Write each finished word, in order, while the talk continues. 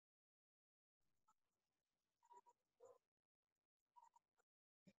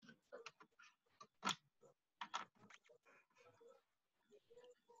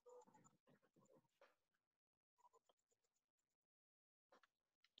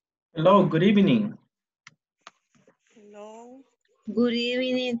Hello, good evening. Hello. Good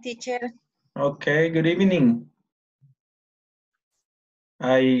evening, teacher. Okay, good evening.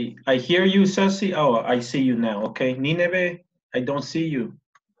 I hear you, Ceci. Oh, I see you now. Okay, Nineve, I don't see you.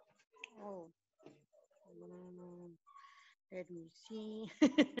 Oh. Let me see.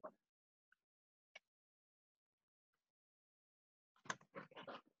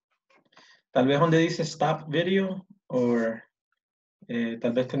 Tal vez donde dice stop video o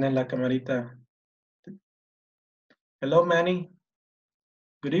tal vez tener la camarita. Hello, Manny.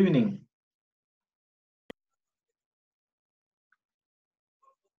 Good evening.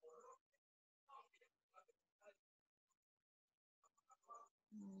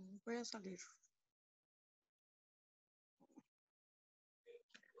 Voy a salir.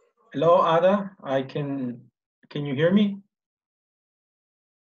 Hello, Ada. Can you hear me?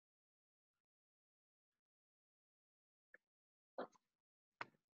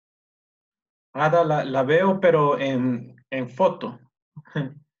 Ada, la veo, pero en foto.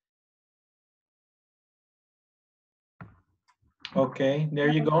 Okay, there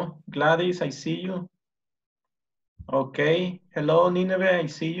you go. Gladys, I see you. Okay. Hello, Nineve, I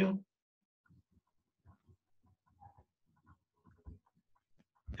see you.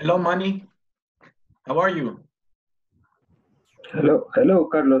 Hello, Manny. How are you? Hello,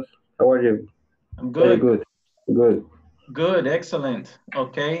 Carlos. How are you? I'm Very good. good. Good, excellent.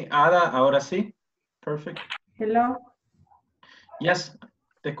 Okay, Ada, ahora sí. Perfect. Hello. Yes,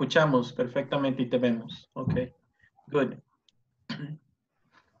 te escuchamos perfectamente y te vemos. Okay, good.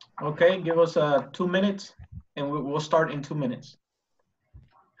 Okay, give us 2 minutes and we'll start in 2 minutes.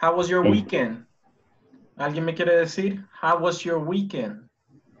 How was your weekend? ¿Alguien me quiere decir? How was your weekend?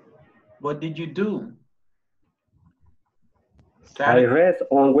 What did you do? I rest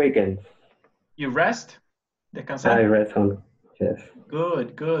on weekends. You rest? I ¿Descansar? rest on, yes.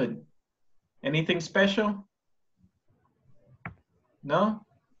 Good, good. Anything special? No?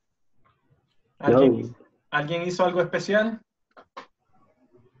 No, ¿Alguien hizo algo especial?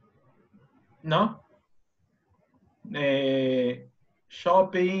 No?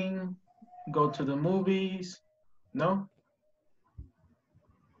 Shopping, go to the movies, ¿no?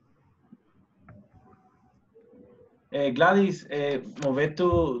 Gladys, move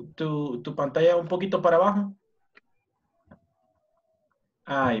tu pantalla un poquito para abajo.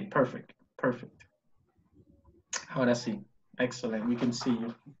 Ay, perfect, perfect. Ahora sí, excellent, we can see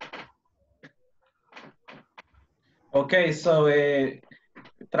you. Okay, so,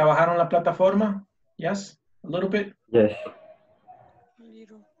 ¿trabajaron la plataforma? Yes, a little bit? yes.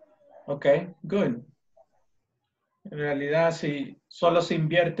 Little. Okay, good. En realidad, si solo se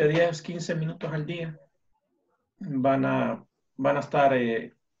invierte 10, 15 minutos al día, van a estar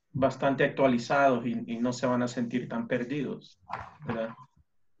bastante actualizados y no se van a sentir tan perdidos, ¿verdad?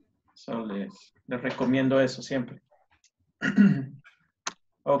 So les recomiendo eso siempre.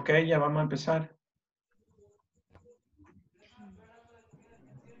 Ok, ya vamos a empezar.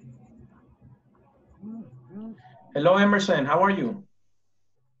 Hello, Emerson, how are you?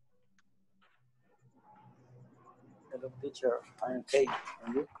 Hello, teacher. I'm okay.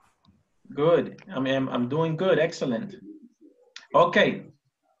 And you? Good. I'm doing good. Excellent. Okay.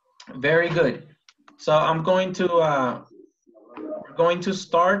 Very good. So I'm going to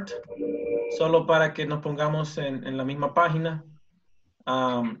start solo para que nos pongamos en la misma página.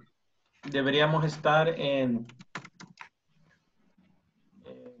 Deberíamos estar en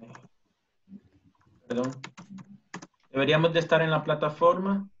perdón. Deberíamos de estar en la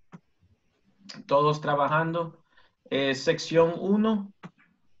plataforma todos trabajando. Sección 1,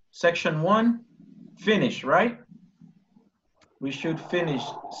 section 1, finish, right? We should finish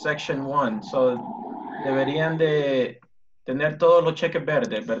section 1. So, deberían de tener todos los cheques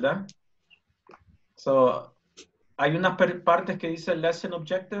verdes, ¿verdad? So, hay unas partes que dice lesson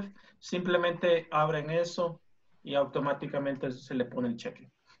objective. Simplemente abren eso y automáticamente se le pone el cheque.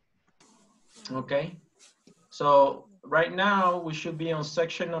 Okay. So, right now, we should be on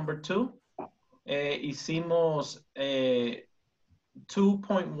section number 2. Hicimos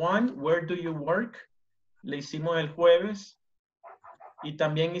 2.1, where do you work? Le hicimos el jueves. Y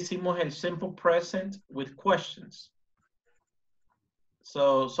también hicimos el simple present with questions.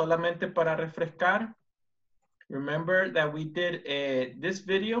 So, solamente para refrescar, remember that we did this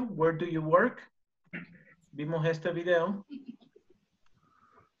video, where do you work? Vimos este video.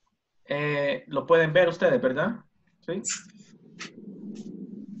 Lo pueden ver ustedes, ¿verdad? ¿Sí?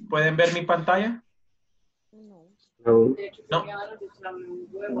 ¿Pueden ver mi pantalla? No. No. No.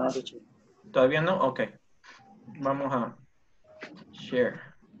 No, teacher. ¿Todavía no? Ok. Vamos a share.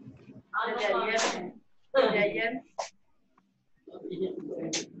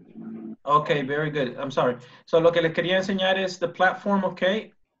 Okay, very good. I'm sorry. So lo que les quería enseñar es the platform,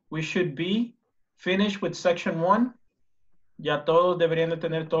 okay? We should be finished with section 1. Ya todos deberían de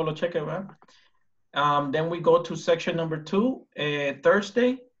tener todos los cheques, ¿verdad? Then we go to section number 2.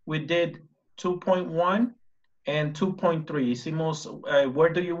 Thursday, we did 2.1 and 2.3. Hicimos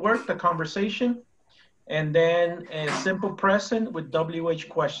where do you work, the conversation, and then simple present with WH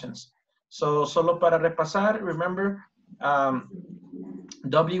questions. So solo para repasar, remember,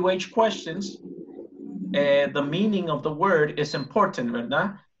 WH questions, the meaning of the word is important,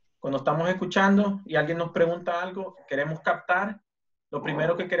 ¿verdad? Cuando estamos escuchando y alguien nos pregunta algo, queremos captar, lo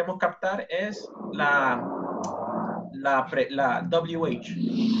primero que queremos captar es la WH.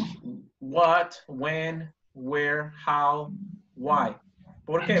 What, when, where, how, why.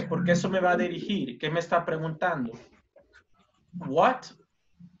 ¿Por qué? Porque eso me va a dirigir. ¿Qué me está preguntando? What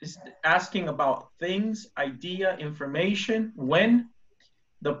is asking about things, idea, information. When,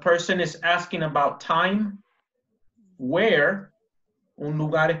 the person is asking about time. Where, un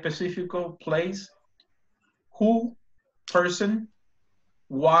lugar específico, place. Who, person.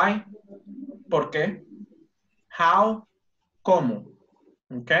 Why, por qué. How, cómo.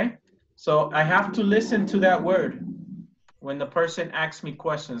 Okay? So I have to listen to that word when the person asks me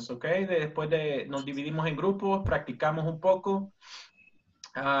questions, okay? Después de nos dividimos en grupos, practicamos un poco.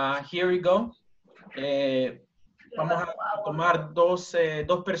 Here we go. Vamos a tomar dos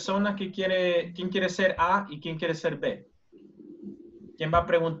personas que ¿quién quiere ser A y quién quiere ser B? ¿Quién va a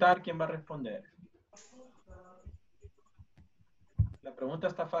preguntar? ¿Quién va a responder? La pregunta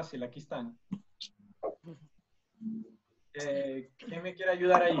está fácil, aquí están. ¿Quién me quiere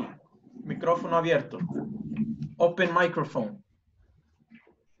ayudar ahí? Micrófono abierto. Open microphone.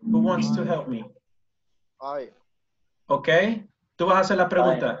 Who wants to help me? Okay. Tú vas a hacer la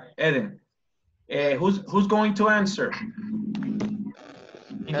pregunta, Eden. Who's going to answer? ¿Quién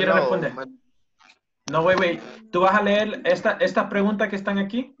quiere responder? No, wait. Tú vas a leer esta pregunta que están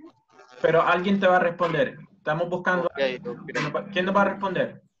aquí, pero alguien te va a responder. Estamos buscando. Okay. ¿Quién nos va a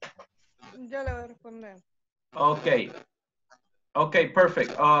responder? Yo le voy a responder. Okay. Okay,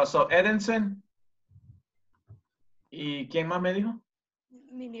 perfect. So Edenson. ¿Y quién más me dijo?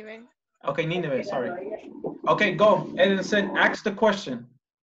 Nínive. Okay, Nineveh, sorry. Okay, go. Edenson, ask the question.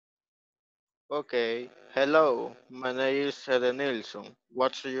 Okay. Hello, my name is Eden Nilsson.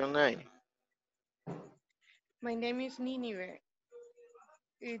 What's your name? My name is Nínive.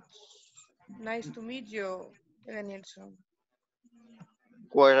 It's nice to meet you, Danielson.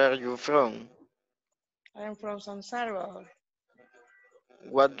 Where are you from? I am from San Salvador.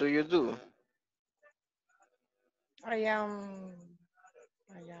 What do you do? I am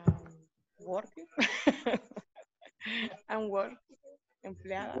working. I'm working.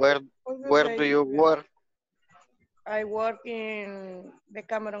 Empleada. Where do you work? I work in the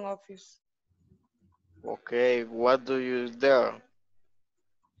Cameron office. Okay, what do you do there?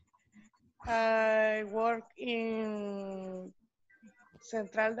 I work in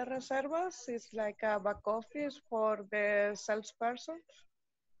Central de Reservas. It's like a back office for the salesperson.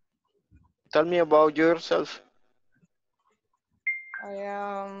 Tell me about yourself. I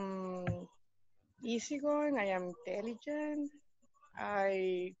am easygoing. I am intelligent.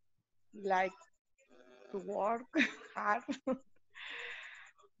 I like to work hard.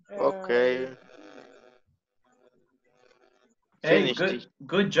 Okay. Hey, Finish.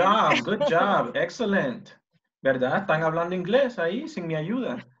 good job, good job, excellent. ¿Verdad? Están hablando inglés ahí sin mi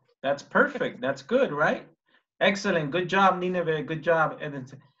ayuda. That's perfect, that's good, right? Excellent, good job, Nineveh, good job,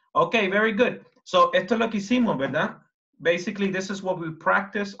 Edenson. Okay, very good. So, esto es lo que hicimos, ¿verdad? Basically, this is what we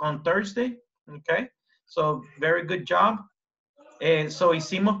practice on Thursday, okay? So, very good job. So,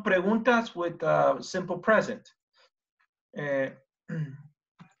 hicimos preguntas with simple present.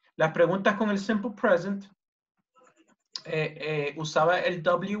 Las preguntas con el simple present usaba el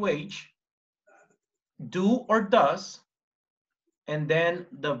WH, do or does, and then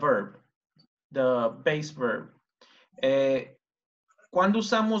the verb, the base verb. ¿Cuándo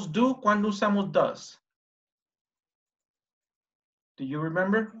usamos do? ¿Cuándo usamos does? Do you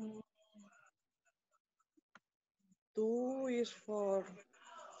remember? Do is for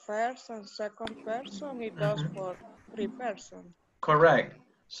first and second person. It does for three person. Correct.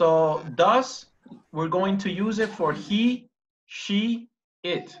 So does, we're going to use it for he, she,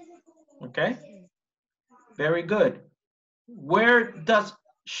 it. Okay? Very good. Where does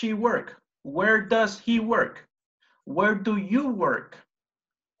she work? Where does he work? Where do you work?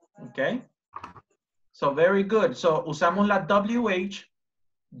 Okay? So very good. So usamos la WH,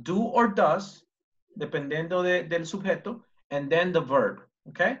 do or does, dependiendo del sujeto, and then the verb.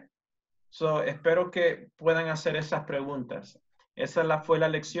 Okay? So espero que puedan hacer esas preguntas. Esa fue la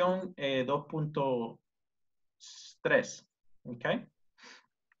lección 2.3. Okay.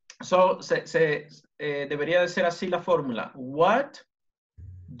 So, debería de ser así la fórmula. What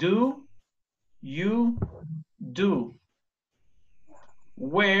do you do?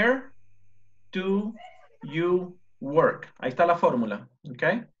 Where do you work? Ahí está la fórmula, ¿ok?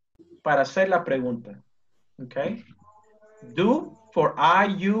 Para hacer la pregunta, ¿ok? Do, for I,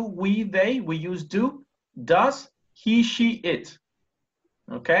 you, we, they, we use do. Does, he, she, it.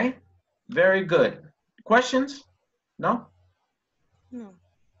 ¿Ok? Very good. Questions? No? No.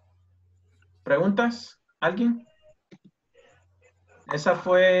 ¿Preguntas? ¿Alguien? Esa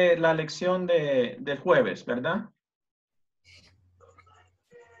fue la lección del jueves, ¿verdad?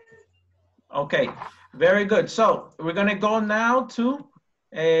 Okay, very good. So we're going to go now to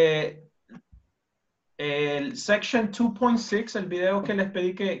el section 2.6, el video que les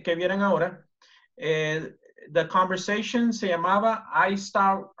pedí que vieran ahora. The conversation se llamaba I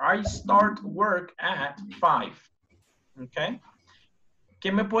start work at 5. Okay.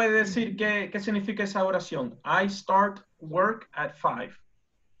 ¿Quién me puede decir qué significa esa oración? I start work at 5.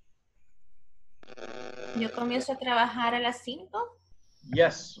 Yo comienzo a trabajar a las 5.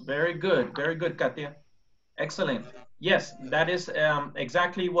 Yes, very good, Katia. Excellent. Yes, that is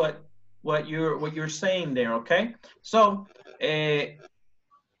exactly what you're saying there, okay? So,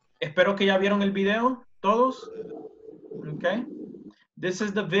 espero que ya vieron el video, todos. Okay. This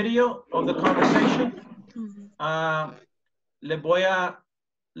is the video of the conversation. Les voy a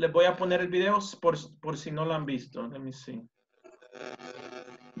poner el video por si no lo han visto. Let me see.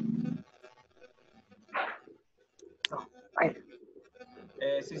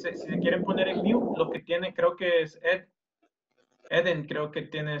 Si se quieren poner en mute, lo que tiene, creo que es Eden, creo que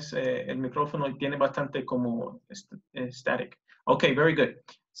tienes el micrófono y tiene bastante como static. Okay, very good.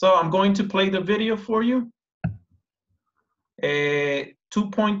 So I'm going to play the video for you.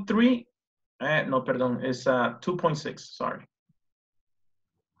 2.3, no, perdón, it's 2.6, sorry.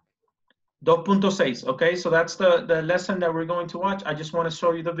 2.6, okay, so that's the lesson that we're going to watch. I just want to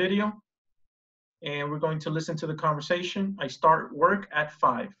show you the video. And we're going to listen to the conversation. I start work at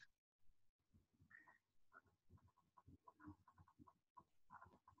 5.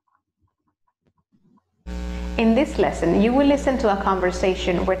 In this lesson, you will listen to a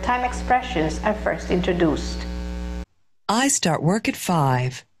conversation where time expressions are first introduced. I start work at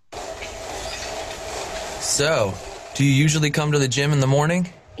 5. So, do you usually come to the gym in the morning?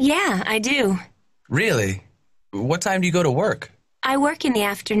 Yeah, I do. Really? What time do you go to work? I work in the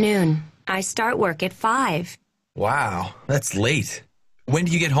afternoon. I start work at 5. Wow, that's late. When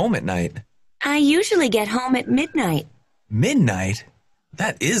do you get home at night? I usually get home at midnight. Midnight?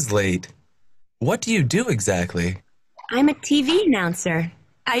 That is late. What do you do exactly? I'm a TV announcer.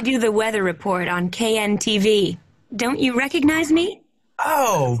 I do the weather report on KNTV. Don't you recognize me?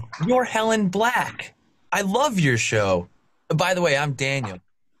 Oh, you're Helen Black. I love your show. By the way, I'm Daniel.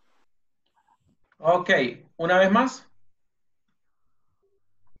 Okay, una vez más.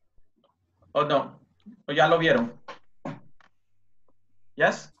 ¿O no? ¿O ya lo vieron?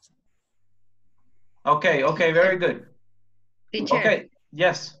 Yes? Okay, very good. Teacher, Okay,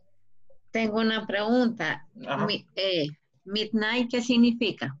 yes. tengo una pregunta. Midnight, ¿qué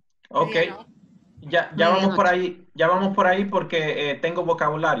significa? Okay. Ya vamos por ahí. Ya vamos por ahí porque tengo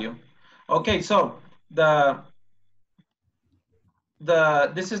vocabulario. Okay, so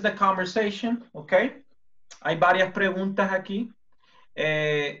this is the conversation, okay? Hay varias preguntas aquí.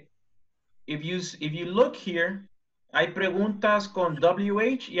 If you look here, hay preguntas con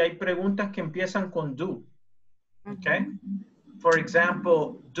WH y hay preguntas que empiezan con do. Okay? For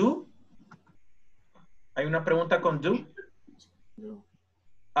example, do. Hay una pregunta con do.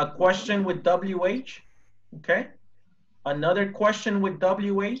 A question with WH. Okay? Another question with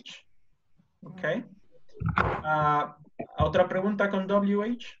WH. Okay? Otra pregunta con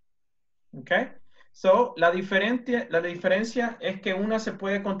WH. Okay? So, la diferencia es que una se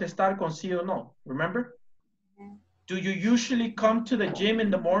puede contestar con sí o no. Remember? Do you usually come to the gym in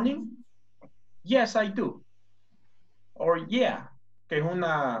the morning? Yes, I do. Or yeah, que es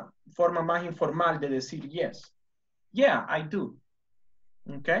una forma más informal de decir yes. Yeah, I do.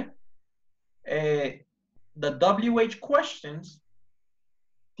 Okay? The WH questions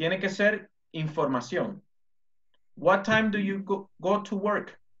tiene que ser información. What time do you go to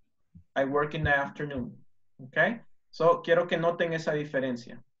work? I work in the afternoon. Okay? So, quiero que noten esa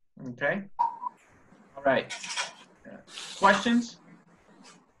diferencia. Okay? All right. Questions?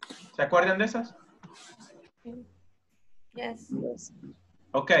 ¿Se acuerdan de esas? Yes.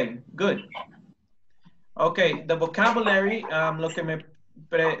 Okay, good. Okay, the vocabulary, lo que me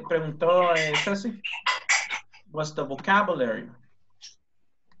preguntó Ceci, was the vocabulary.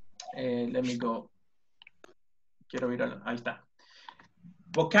 Let me go. Quiero ir ahí está.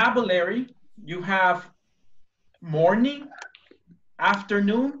 Vocabulary, you have morning,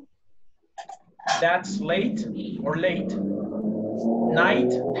 afternoon, that's late or late.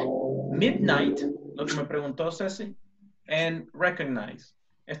 Night, midnight, lo que me preguntó Ceci, and recognize.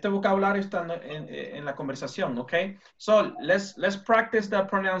 Este vocabulario está en la conversación, okay? So, let's practice the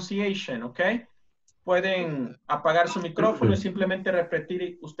pronunciation, okay? Pueden apagar su micrófono y simplemente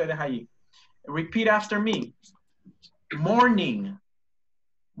repetir ustedes ahí. Repeat after me. Morning.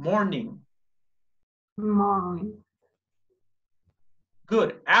 Morning. Morning.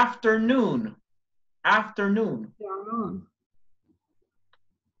 Good. Afternoon. Afternoon. Afternoon.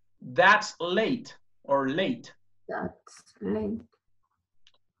 That's late or late. That's late.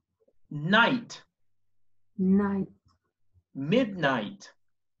 Night. Night. Midnight.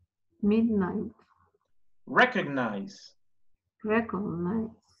 Midnight. Recognize. Recognize.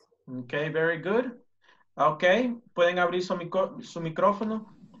 Okay, very good. Okay, pueden abrir su micrófono.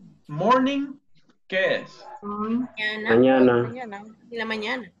 Morning, ¿qué es? Mañana. En la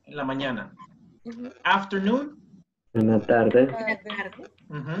mañana. En la mañana. Afternoon. En la tarde. En la tarde.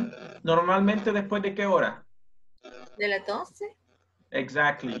 Normalmente después de qué hora? De las 12.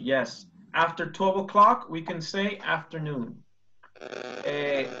 Exactly, yes. After 12 o'clock, we can say afternoon.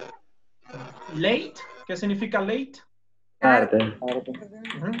 Late, ¿qué significa late? Tarde.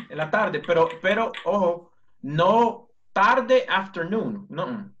 En la tarde, pero ojo, no tarde afternoon,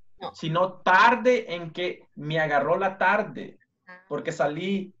 no. Sino tarde en que me agarró la tarde, porque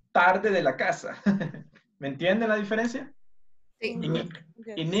salí tarde de la casa. ¿Me entienden la diferencia? Sí.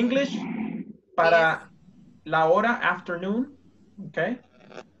 En English, para la hora afternoon, okay.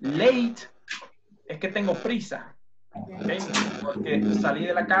 Late es que tengo prisa, okay, porque salí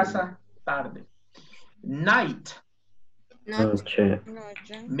de la casa tarde. Night. Noche.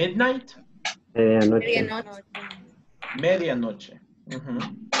 Midnight. Medianoche. Medianoche.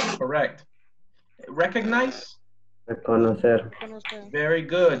 Correct. Recognize. Reconocer. Very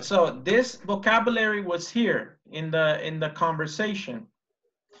good. So this vocabulary was here in the conversation.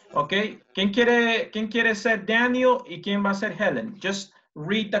 Okay. ¿Quién quiere ser Daniel y quién va a ser Helen? Just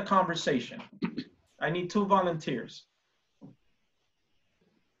read the conversation. I need 2 volunteers.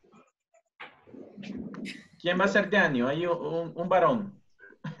 ¿Quién va a ser Daniel? Hay un varón.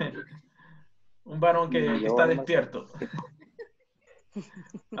 Un varón que está despierto.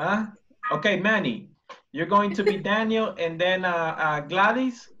 ¿Ah? Okay, Manny. You're going to be Daniel, and then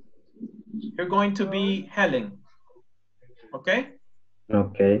Gladys, you're going to be Helen. Okay?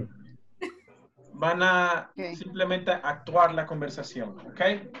 Okay. Van a simplemente actuar la conversación.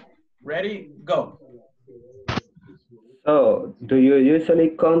 Okay? Ready? Go. So, do you usually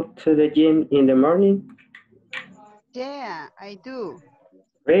come to the gym in the morning? Yeah, I do.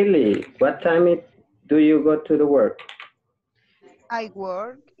 Really? What time do you go to the work? I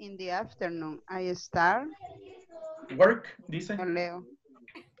work in the afternoon. I start. Work, dice. Leo.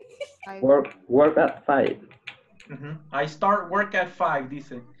 Work at 5. I start work at 5,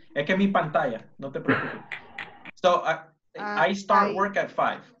 dice. Es que mi pantalla, no te preocupes. So, I start work at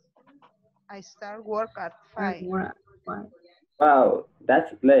 5. I start work at 5. Wow,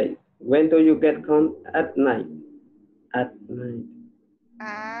 that's late. When do you get home at night? At night.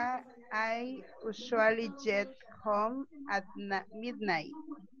 I usually get home at midnight.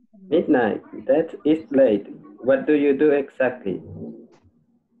 Midnight, that is late. What do you do exactly?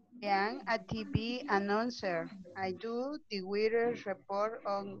 I am a TV announcer. I do the weather report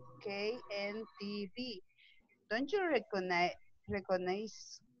on KNTV. Don't you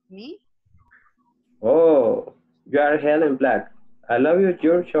recognize me? Oh, you are Helen Black. I love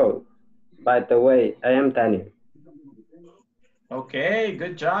your show. By the way, I am Daniel. Okay,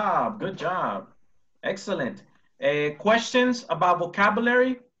 good job, good job. Excellent. Questions about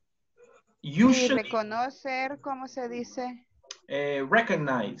vocabulary? Usually. Reconocer, ¿cómo se dice?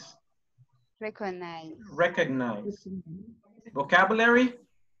 Recognize. Recognize. Recognize. Vocabulary?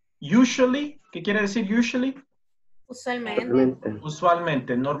 Usually. ¿Qué quiere decir usually? Usualmente.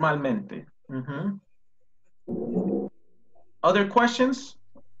 Usualmente, normalmente. Other questions?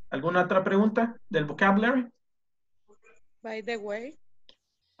 ¿Alguna otra pregunta del vocabulary? By the way.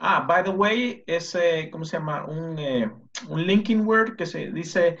 By the way, es, ¿cómo se llama? Un linking word que se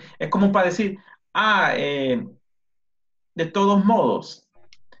dice, es como para decir, de todos modos.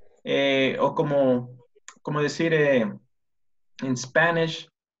 O como decir en Spanish,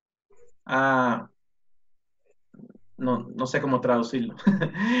 no sé cómo traducirlo,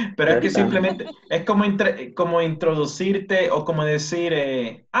 pero es que simplemente es como introducirte o como decir,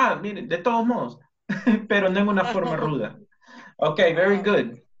 mire, de todos modos, pero no en una forma ruda. Okay, very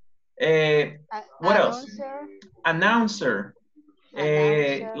good. What else? Announcer.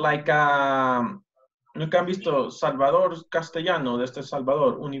 Announcer. Like, nunca han visto Salvador Castellano de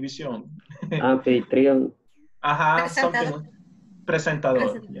Salvador, Univisión. Anfitrión. Ajá, Presentador. something.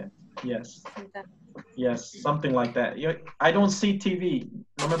 Presentador. Yes. Yes, something like that. I don't see TV.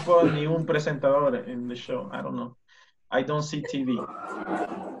 No me puedo ni un presentador in the show. I don't know. I don't see TV.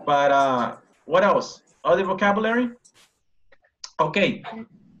 But what else? Other vocabulary? Okay.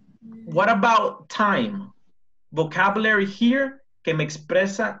 What about time? Vocabulary here que me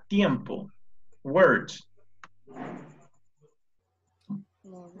expresa tiempo. Words.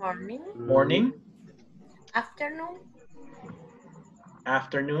 Morning. Morning. Afternoon.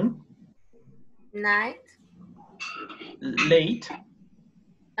 Afternoon. Night. Late.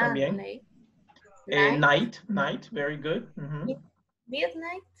 También. Late. Night. Very good.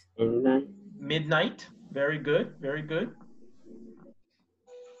 Midnight. Midnight. Very good.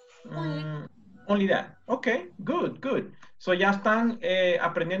 Only that. Okay, good. So ya están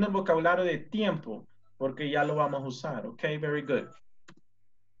aprendiendo el vocabulario de tiempo, porque ya lo vamos a usar. Okay, very good.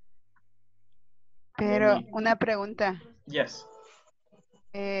 Pero una pregunta. Yes.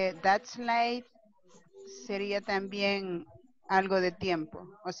 That's late sería también algo de tiempo.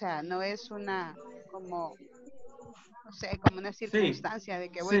 O sea, no es una como, no sé, como una circunstancia de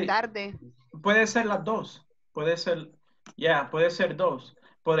que voy tarde. Puede ser las dos. Puede ser dos.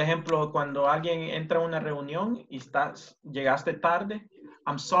 Por ejemplo, cuando alguien entra a una reunión y llegaste tarde,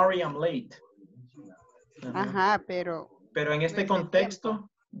 I'm sorry, I'm late. Ajá, pero en este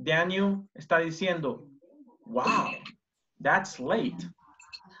contexto, Daniel está diciendo, wow, that's late.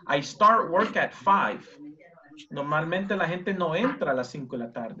 I start work at 5. Normalmente la gente no entra a las 5 de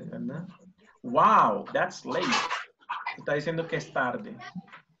la tarde, ¿verdad? Wow, that's late. Está diciendo que es tarde.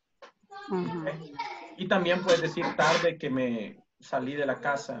 Okay. Y también puedes decir tarde que me salí de la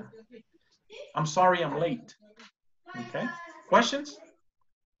casa. I'm sorry, I'm late. Okay. Questions?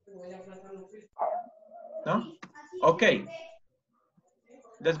 No? Okay.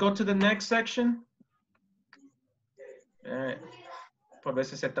 Let's go to the next section. Por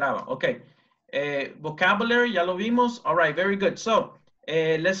veces se traba. Okay. Vocabulary, ya lo vimos. All right, very good. So,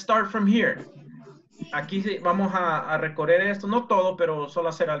 let's start from here. Aquí vamos a recorrer esto, no todo, pero solo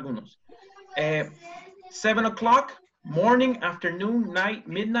hacer algunos. 7 o'clock, morning, afternoon, night,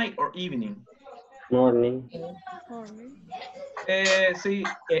 midnight, or evening? Morning. Sí,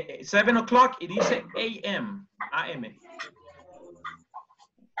 7 o'clock, y dice AM, AM.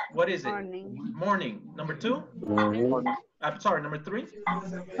 What is it? Morning. Number 2? Morning. I'm sorry, number 3?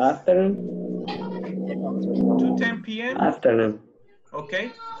 Afternoon. 2:10 p.m.? Afternoon.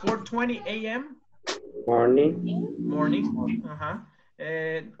 Okay. 4:20 a.m.? Morning. Ajá.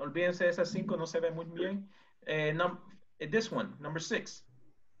 Olvídense de esas 5, no se ve muy bien. This one, number 6.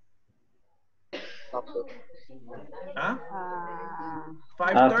 ¿Ah?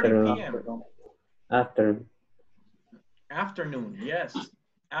 5:30 p.m. Afternoon, yes.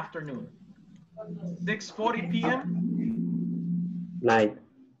 Afternoon. 6:40 p.m. Night.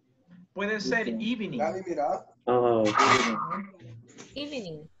 Puede ser evening. Oh.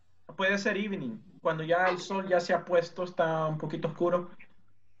 Evening. Puede ser evening. Cuando ya el sol ya se ha puesto, está un poquito oscuro.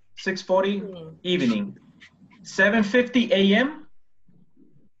 6:40 evening. 7:50 a.m.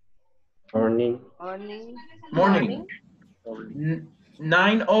 Morning.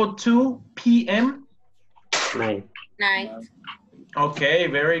 9:02 p.m. Night. Okay,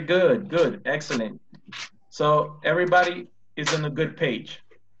 very good, excellent. So everybody is on a good page.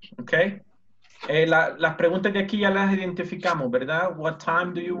 Okay. Las preguntas de aquí ya las identificamos, ¿verdad? What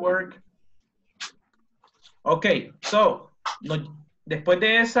time do you work? Okay, so después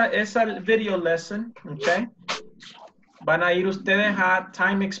de esa video lesson, okay, van a ir ustedes a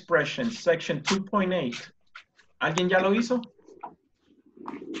time expressions, section 2.8. ¿Alguien ya lo hizo?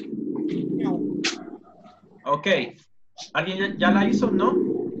 No. Okay. ¿Alguien ya la hizo? ¿No?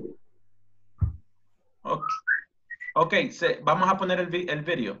 Okay, vamos a poner el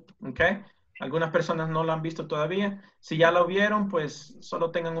video, okay. Algunas personas no lo han visto todavía. Si ya lo vieron, pues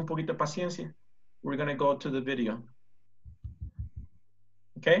solo tengan un poquito de paciencia. We're going to go to the video.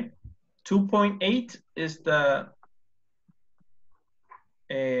 Okay. 2.8 is the...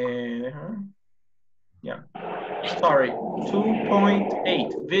 yeah. Sorry.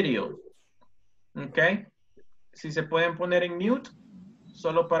 2.8 video. Okay. Si se pueden poner en mute,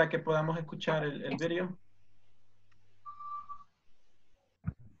 solo para que podamos escuchar el video.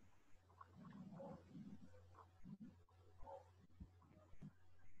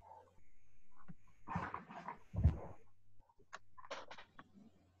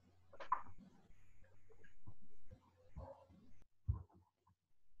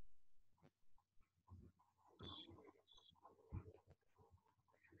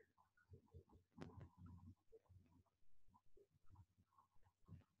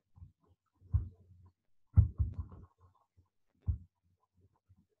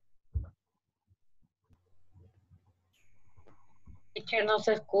 Teacher, no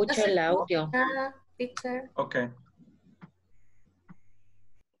se escucha el audio. Nada, teacher. Okay.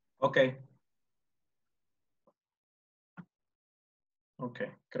 Okay. Okay.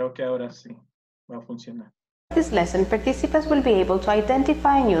 Creo que ahora sí va a funcionar. This lesson, participants will be able to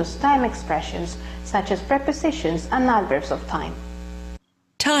identify and use time expressions such as prepositions and adverbs of time.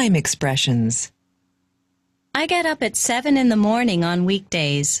 Time expressions. I get up at 7 in the morning on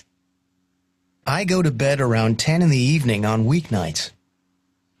weekdays. I go to bed around 10 in the evening on weeknights.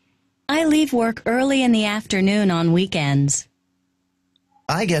 I leave work early in the afternoon on weekends.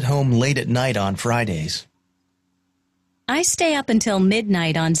 I get home late at night on Fridays. I stay up until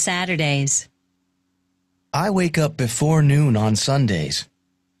midnight on Saturdays. I wake up before noon on Sundays.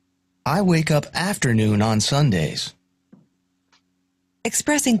 I wake up after noon on Sundays.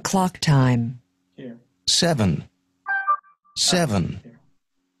 Expressing clock time. Here. 7. 7.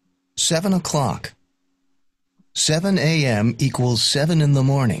 7 o'clock. 7 a.m. equals 7 in the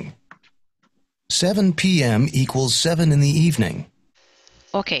morning. 7 p.m. equals 7 in the evening.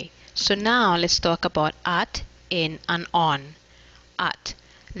 Okay, so now let's talk about at, in, and on. At.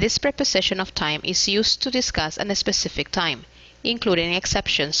 This preposition of time is used to discuss a specific time, including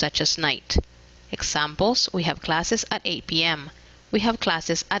exceptions such as night. Examples, we have classes at 8 p.m. We have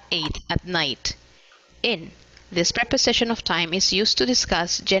classes at 8 at night. In. This preposition of time is used to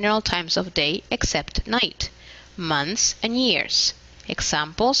discuss general times of day except night, months, and years.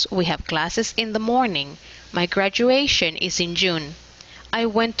 Examples, we have classes in the morning. My graduation is in June. I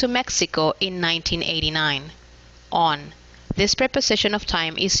went to Mexico in 1989. On. This preposition of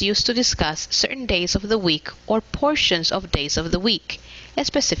time is used to discuss certain days of the week or portions of days of the week,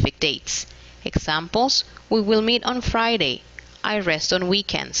 specific dates. Examples, we will meet on Friday. I rest on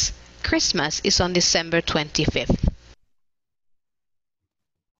weekends. Christmas is on December 25th.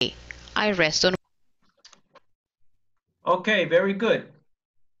 I rest on... Okay, very good.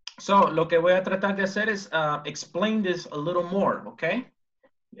 So, lo que voy a tratar de hacer es explain this a little more, okay?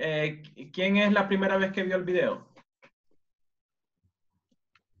 ¿Quién es la primera vez que vio el video?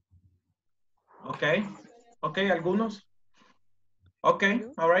 Okay, okay, algunos. Okay,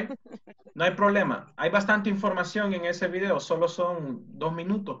 all right. No hay problema. Hay bastante información en ese video. Solo son 2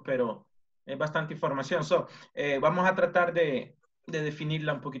 minutos, pero es bastante información. So, vamos a tratar de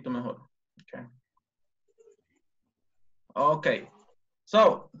definirla un poquito mejor. Okay. Okay.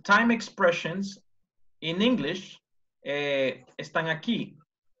 So, time expressions in English están aquí.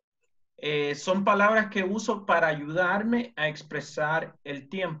 Son palabras que uso para ayudarme a expresar el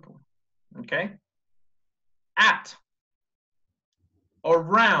tiempo. Okay. At.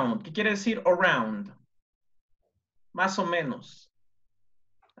 Around. ¿Qué quiere decir around? Más o menos.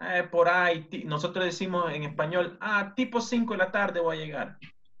 Por ahí. Nosotros decimos en español, tipo 5 de la tarde voy a llegar.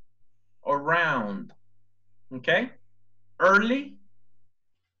 Around. Okay. Early.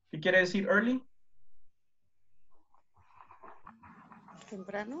 ¿Qué quiere decir early?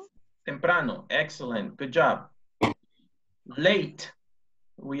 Temprano. Temprano. Excellent. Good job. Late.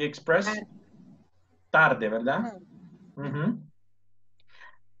 We express tarde, ¿verdad?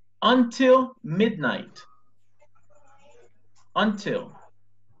 Until midnight. Until.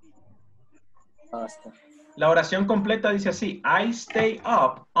 Hasta. La oración completa dice así. I stay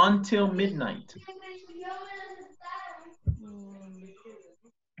up until midnight.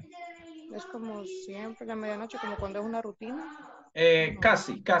 Es como siempre, la medianoche, como cuando es una rutina.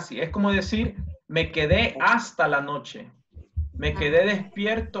 Casi, casi. Es como decir, me quedé hasta la noche. Me quedé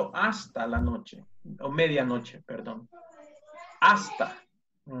despierto hasta la noche. O medianoche, perdón. Hasta.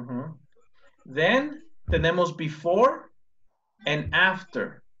 Then tenemos before and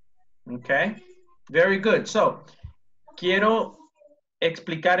after. Okay. Very good. So, quiero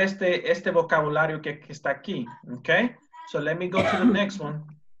explicar este vocabulario que está aquí. Okay. So, let me go to the next one.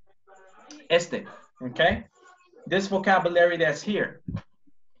 Okay. This vocabulary that's here.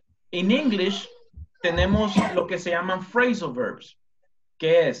 In English, tenemos lo que se llaman phrasal verbs,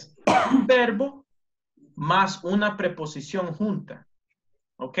 que es un verbo más una preposición junta.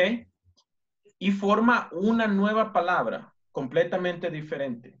 ¿Ok? Y forma una nueva palabra completamente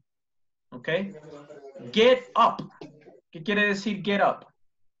diferente. ¿Ok? Get up. ¿Qué quiere decir get up?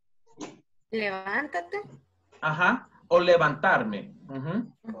 Levántate. Ajá. O levantarme.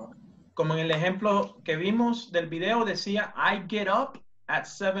 Como en el ejemplo que vimos del video decía, I get up at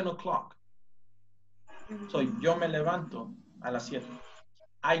 7 o'clock. So, yo me levanto a las 7.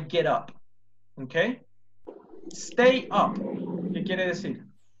 I get up. ¿Ok? Stay up. ¿Qué quiere decir?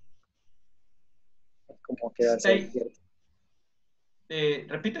 Es como quedarse despierto.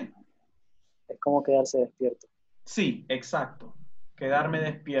 ¿Repite? Es como quedarse despierto. Sí, exacto. Quedarme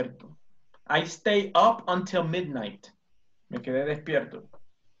despierto. I stay up until midnight. Me quedé despierto.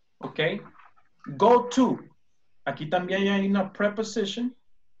 Ok. Go to. Aquí también hay una preposition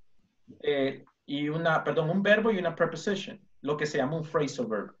y un verbo y una preposition. Lo que se llama un phrasal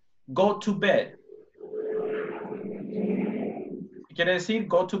verb. Go to bed. ¿Quiere decir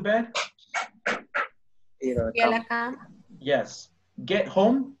go to bed? Ir a la cama. Yes. Get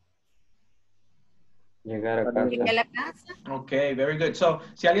home. Llegar a casa. Llegué a la casa. Okay, very good. So,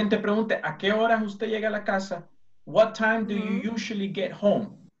 si alguien te pregunte, ¿a qué horas usted llega a la casa? What time do you usually get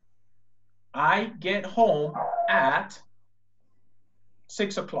home? I get home at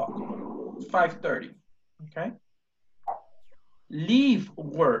 6 o'clock, 5:30. Okay. Leave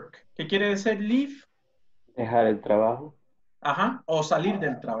work. ¿Qué quiere decir leave? Dejar el trabajo. Ajá, o salir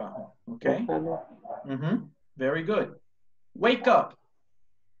del trabajo. Okay. Very good. Wake up.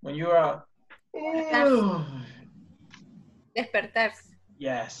 When you are... Despertarse.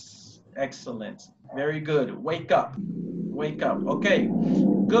 Yes, excellent. Very good. Wake up. Wake up. Okay,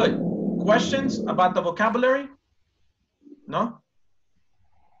 good. Questions about the vocabulary? No?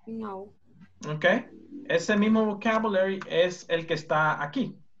 No. Okay. Ese mismo vocabulary es el que está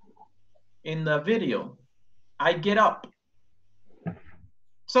aquí. In the video. I get up.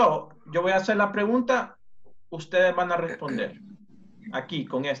 So, yo voy a hacer la pregunta. Ustedes van a responder. Aquí,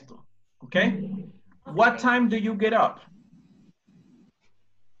 con esto. Okay? What time do you get up?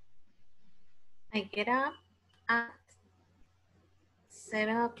 I get up at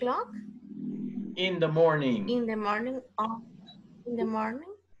 7 o'clock. In the morning. In the morning.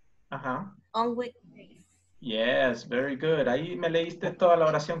 Ajá. On weekdays. Yes, very good. Ahí me leíste toda la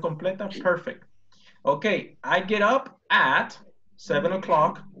oración completa. Perfect. Okay, I get up at 7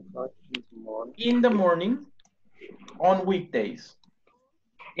 o'clock in the morning on weekdays.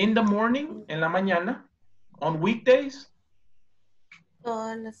 In the morning, en la mañana. On weekdays.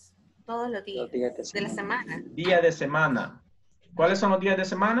 Todos los días de la semana. Día de semana. ¿Cuáles son los días de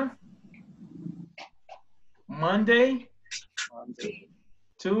semana? Monday,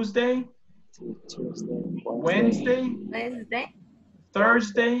 Tuesday, Wednesday,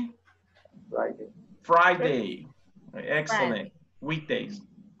 Thursday, Friday. Excellent. Weekdays.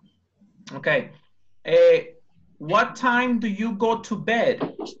 Okay. What time do you go to bed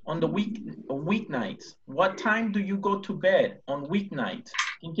on the weeknights? What time do you go to bed on weeknights?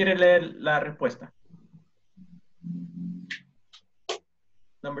 ¿Quién quiere leer la respuesta?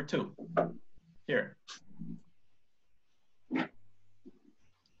 Number 2. Here.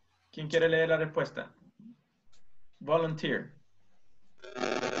 ¿Quién quiere leer la respuesta? Volunteer.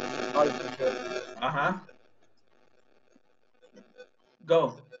 Ajá.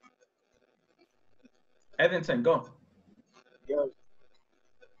 Go. Edinson, go. Yes.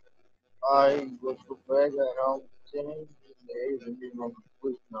 I go to bed around 10 in the evening on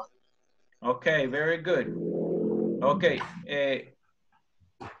weeknight. Okay, very good. Okay.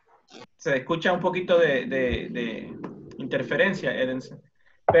 Se escucha un poquito de interferencia, Edinson,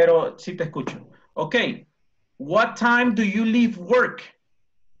 pero sí te escucho. Okay. What time do you leave work?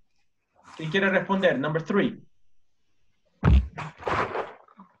 ¿Quién quiere responder? Number 3.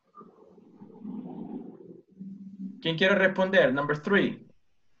 ¿Quién quiere responder? Number 3.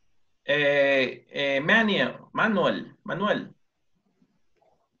 Manuel.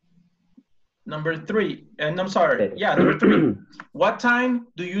 Number 3. I'm sorry. Yeah, number 3. What time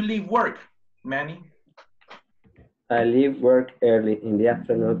do you leave work, Manny? I leave work early in the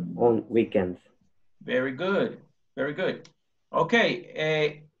afternoon on weekends. Very good. Very good.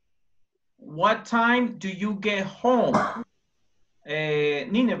 Okay. What time do you get home?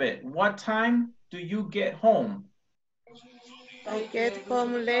 Nineveh, what time do you get home? I get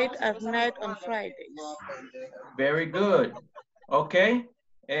home late at night on Fridays. Very good. Okay.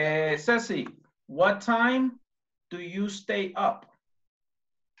 Ceci, what time do you stay up?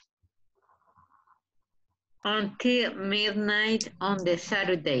 Until midnight on the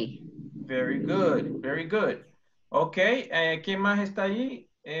Saturday. Very good. Very good. Okay. ¿Quién más está ahí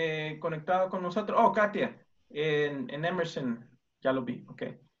conectado con nosotros? Oh, Katia. En Emerson. Ya lo vi.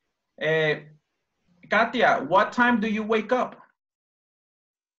 Okay. Katia, what time do you wake up?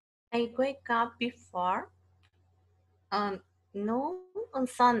 I wake up before noon on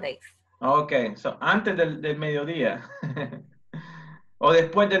Sundays. Ok, so antes del mediodía. O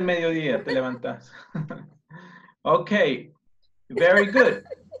después del mediodía te levantas. Ok, very good.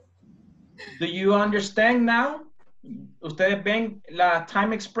 Do you understand now? ¿Ustedes ven la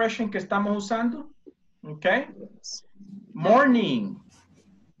time expression que estamos usando? Ok. Morning,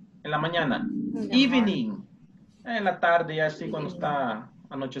 en la mañana. Evening, en la tarde, ya así cuando está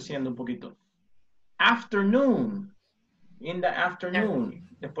anocheciendo un poquito. Afternoon, in the afternoon,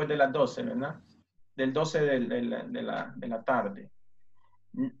 después de las 12, ¿verdad? del 12 de la tarde.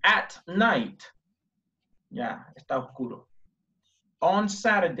 At night. Ya, está oscuro. On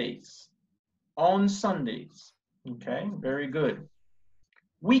Saturdays. On Sundays. Okay, very good.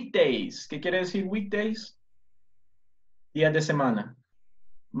 Weekdays. ¿Qué quiere decir weekdays? Días de semana.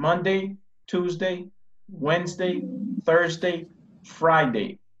 Monday, Tuesday, Wednesday, Thursday,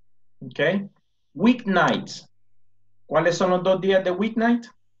 Friday. Okay. Weeknights. ¿Cuáles son los 2 días de weeknight?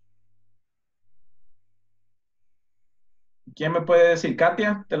 ¿Quién me puede decir?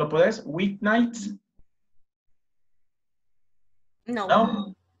 Katia, ¿te lo puedes? Weeknights. No.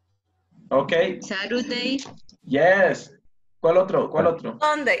 No. Okay. Saturday. Yes. ¿Cuál otro? ¿Cuál otro?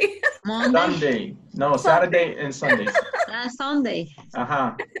 Sunday. Monday. Sunday. No, Saturday and Sundays. Sunday.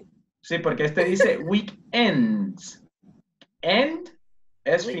 Ajá. Sí, porque este dice weekends. End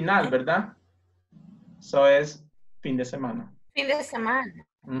es final, ¿verdad? So es fin de semana. Fin de semana.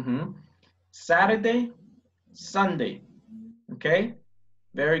 Saturday, Sunday. Okay.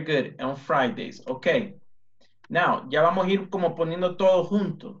 Very good. On Fridays. Okay. Now, ya vamos a ir como poniendo todo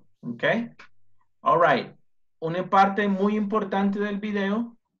junto. Okay. All right. Una parte muy importante del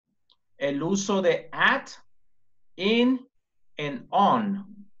video, el uso de at, in, and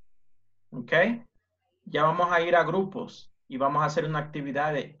on. Okay. Ya vamos a ir a grupos y vamos a hacer una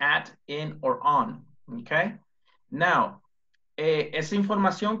actividad de at, in, or on. Okay. Now, esa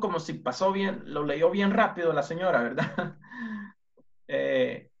información como si pasó bien, lo leyó bien rápido la señora, ¿verdad?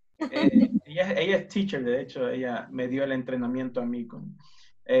 Ella es teacher, de hecho, ella me dio el entrenamiento a mí.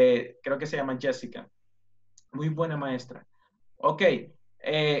 Creo que se llama Jessica. Muy buena maestra. Ok.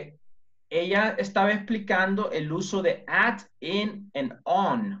 Ella estaba explicando el uso de at, in, and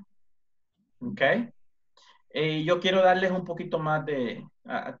on. Ok. Yo quiero darles un poquito más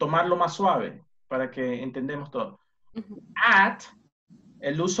a tomarlo más suave para que entendamos todo. At,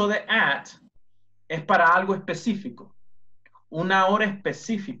 el uso de at es para algo específico. Una hora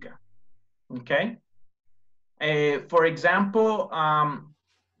específica. Ok. For example,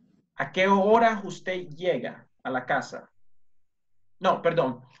 ¿a qué hora usted llega a la casa? No,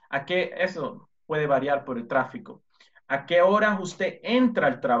 perdón. Eso puede variar por el tráfico. ¿A qué hora usted entra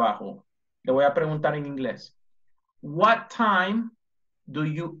al trabajo? Le voy a preguntar en inglés. What time do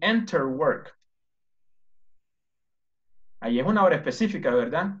you enter work? Ahí es una hora específica,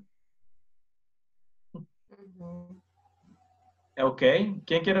 ¿verdad? Ok.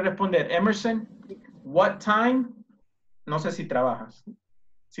 ¿Quién quiere responder? Emerson, what time? No sé si trabajas.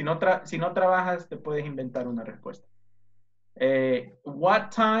 Si no trabajas, te puedes inventar una respuesta.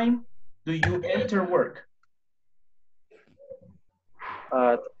 What time do you enter work?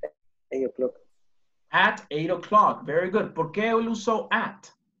 At 8 o'clock. At 8 o'clock. Very good. ¿Por qué él usó at?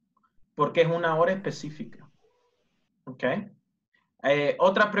 Porque es una hora específica. Ok.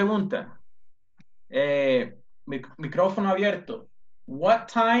 Otra pregunta. Micrófono abierto. What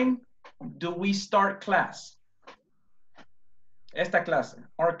time do we start class? Esta clase.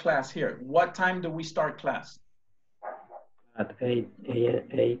 Our class here. What time do we start class? At 8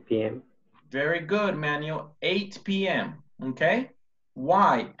 p.m. Very good, Manuel. 8 p.m. Okay.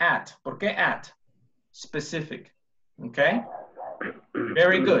 Why? At. ¿Por qué at? Specific. Okay.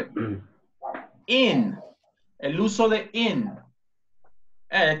 Very good. In. El uso de in.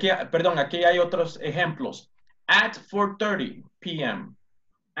 Aquí hay otros ejemplos. At 4:30 p.m.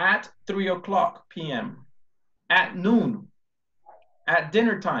 At 3 o'clock p.m. At noon. At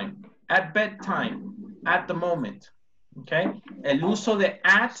dinner time. At bedtime. At the moment. Okay. El uso de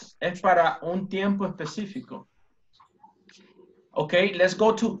at es para un tiempo específico. Okay, let's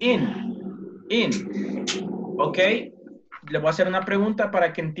go to in. In. Okay. Le voy a hacer una pregunta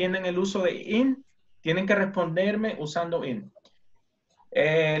para que entiendan el uso de in. Tienen que responderme usando in.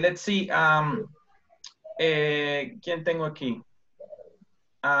 Let's see. ¿Quién tengo aquí?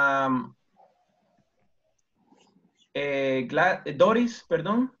 Doris,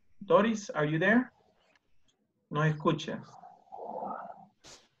 perdón. Doris, are you there? ¿Nos escuchas?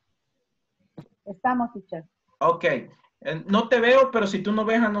 Estamos, teacher. Ok. No te veo, pero si tú no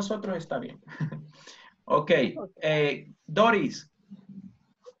ves a nosotros, está bien. Ok. Doris,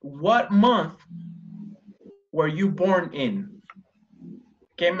 what month were you born in?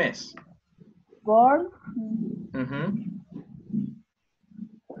 ¿Qué mes? Born.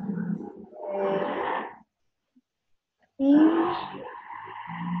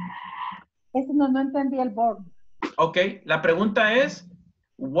 No entendí el born. Ok, la pregunta es,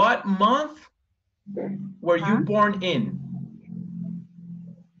 what month were you born in?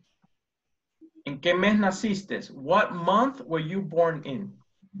 ¿En qué mes naciste? What month were you born in?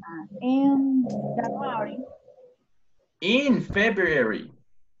 In January. In February.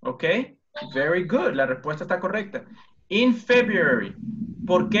 Ok. Very good. La respuesta está correcta. In February.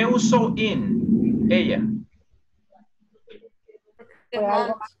 ¿Por qué usó in? Ella. Fue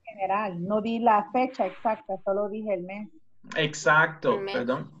algo más general. No di la fecha exacta, solo dije el mes. Exacto,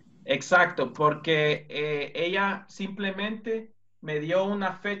 perdón. Exacto, porque ella simplemente me dio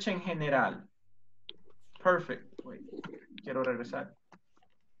una fecha en general. Perfect. Wait, quiero regresar.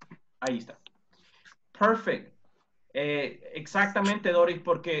 Ahí está. Perfect. Exactamente, Doris,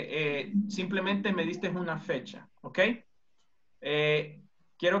 porque simplemente me diste una fecha, ¿ok?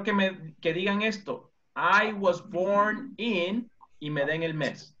 Quiero que digan esto. I was born in, y me den el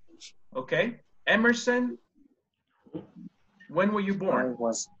mes, ¿ok? Emerson, when were you born?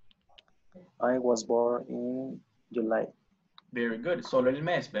 I was born in July. Very good. Solo el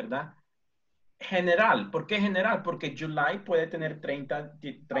mes, ¿verdad? General. ¿Por qué general? Porque July puede tener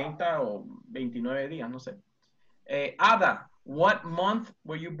 30 o 29 días, no sé. Ada, what month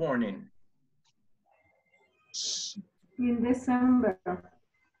were you born in? In December.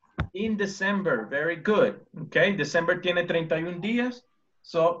 In December. Very good. Okay. December tiene 31 días,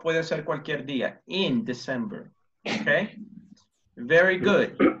 so puede ser cualquier día. In December. Okay. Very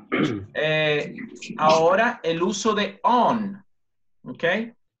good. Ahora el uso de on.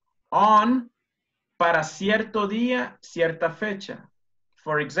 Okay. On para cierto día, cierta fecha.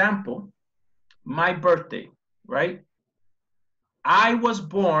 For example, my birthday, right? I was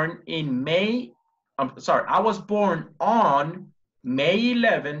born in May, I was born on May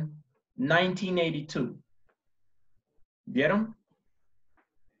 11, 1982. ¿Vieron?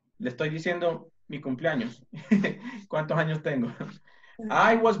 Le estoy diciendo mi cumpleaños. ¿Cuántos años tengo?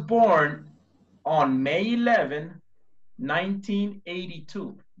 I was born on May 11,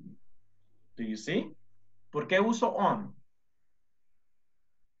 1982. Do you see? ¿Por qué uso on?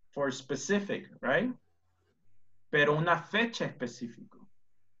 For specific, right? Pero una fecha específica.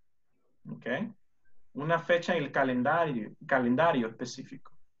 ¿Ok? Una fecha en el calendario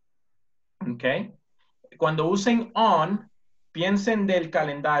específico. ¿Ok? Cuando usen on, piensen del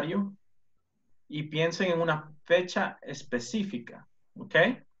calendario y piensen en una fecha específica. ¿Ok?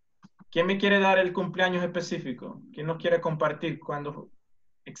 ¿Quién me quiere dar el cumpleaños específico? ¿Quién nos quiere compartir cuándo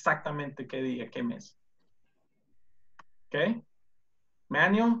exactamente qué día, qué mes? ¿Ok?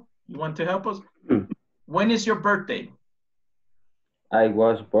 Manuel, you want to help us? When is your birthday? I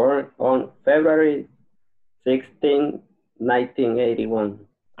was born on February 16, 1981.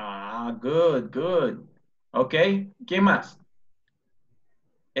 Ah, good, good. Ok, ¿quién más?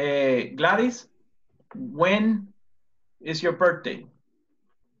 Gladys, when is your birthday?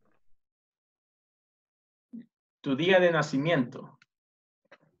 Tu día de nacimiento.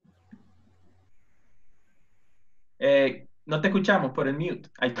 No te escuchamos por el mute.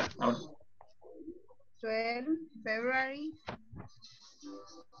 Ahí está. Ahora. 12 February.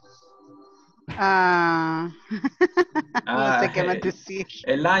 No sé qué más decir.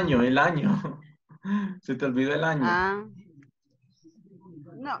 El año. Se te olvidó el año.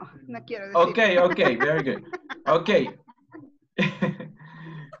 No quiero decir. Okay, very good. Okay.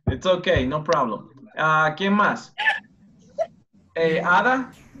 It's okay, no problem. ¿Quién más?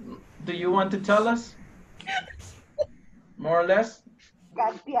 Ada, do you want to tell us? More or less?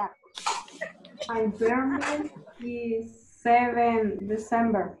 Katia. My birthday is 7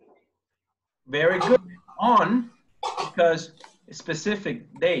 December. Very good. On, because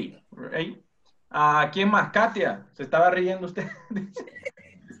specific date, right? ¿Quién más? Katia, se estaba riendo usted.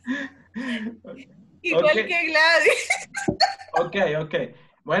 Igual que Gladys. Ok.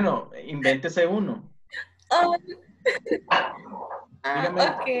 Bueno, invéntese uno.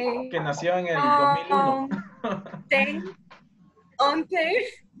 Dígame que nació en el 2001. On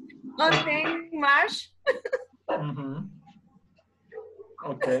 10 March.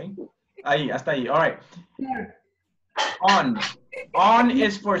 Ok. Ahí, hasta ahí. All right. On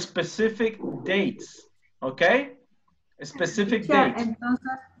is for specific dates. Okay? Specific dates. Entonces,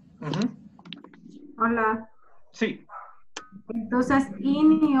 hola. Sí. Entonces,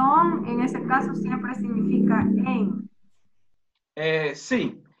 in y on, en ese caso, siempre significa en.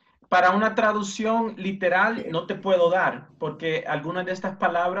 Sí. Para una traducción literal no te puedo dar, porque algunas de estas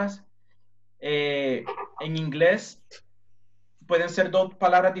palabras en inglés pueden ser dos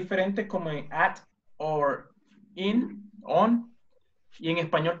palabras diferentes como en at o in, on, y en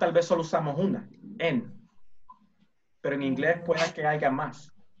español tal vez solo usamos una, en. Pero en inglés puede que haya más.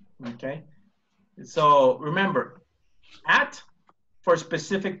 Okay? So remember, at for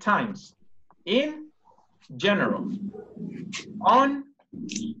specific times, in general, on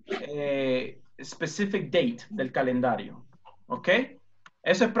specific date del calendario. ¿Ok?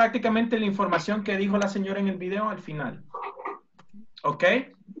 Eso es prácticamente la información que dijo la señora en el video al final. ¿Ok?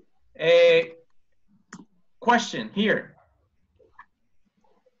 Question here.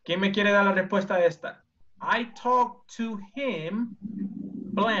 ¿Quién me quiere dar la respuesta a esta? I talked to him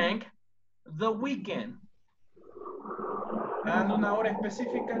blank the weekend. ¿Está dando una hora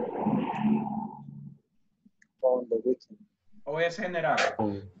específica? On the weekend. ¿O es general?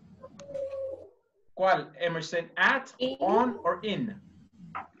 ¿Cuál, Emerson? At, on, or in?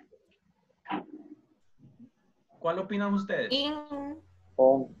 ¿Cuál opinan ustedes?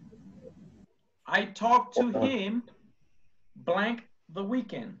 On. I talked to him blank the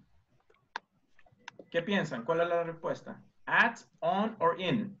weekend. ¿Qué piensan? ¿Cuál es la respuesta? At, on, or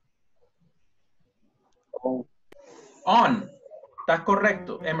in? On. On. Está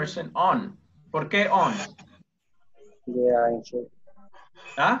correcto, Emerson, on. ¿Por qué on? Yeah, I'm sure.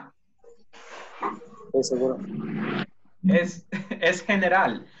 ¿Ah? Estoy seguro. Es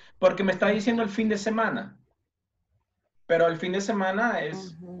general, porque me está diciendo el fin de semana. Pero el fin de semana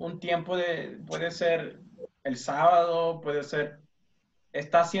es un tiempo de, puede ser el sábado, puede ser,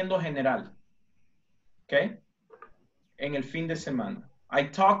 está siendo general. ¿Ok? En el fin de semana. I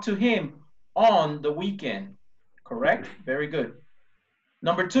talked to him on the weekend. Correct? Very good.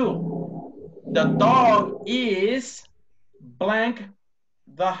 Number 2. The dog is blank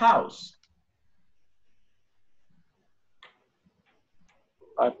the house.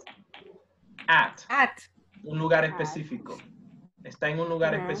 At. Un lugar específico. Está en un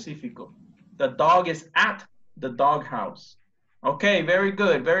lugar específico. The dog is at the dog house. Okay, very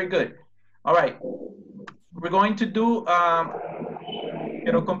good, very good. All right. We're going to do,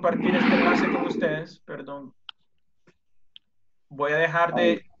 quiero compartir este enlace con ustedes, perdón. Voy a dejar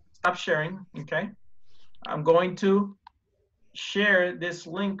de stop sharing, okay? I'm going to share this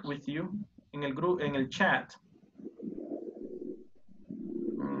link with you en el grupo, en el chat.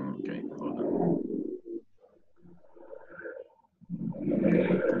 Okay, hold on.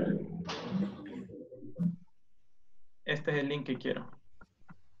 Este es el link que quiero.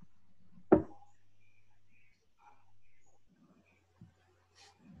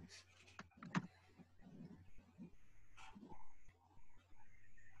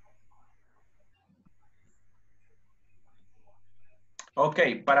 Ok,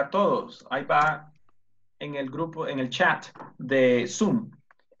 para todos, ahí va en el grupo, en el chat de Zoom.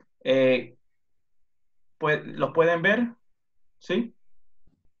 ¿Lo pueden ver? ¿Sí?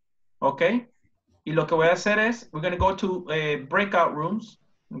 Ok. Y lo que voy a hacer es, we're going to go to breakout rooms,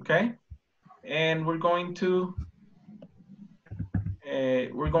 okay? And we're going to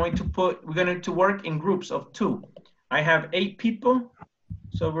work in groups of 2. I have 8 people,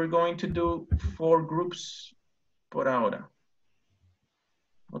 so we're going to do 4 groups por ahora.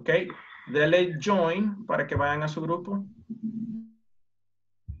 Okay, dele join para que vayan a su grupo.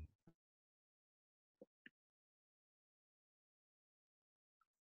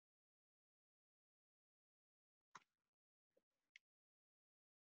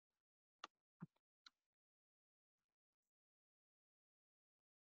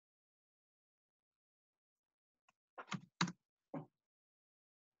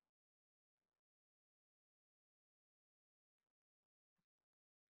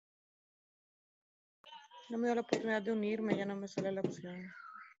 No me dio la oportunidad de unirme, ya no me sale la opción.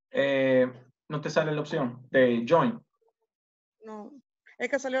 No te sale la opción de join. No, es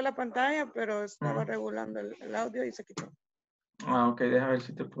que salió la pantalla, pero estaba regulando el audio y se quitó. Ah, ok, deja ver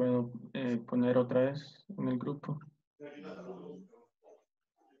si te puedo poner otra vez en el grupo.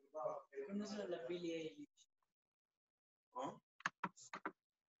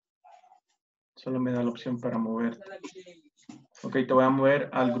 Solo me da la opción para mover. Ok, te voy a mover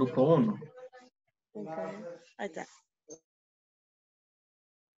al grupo 1. Okay. Ahí está.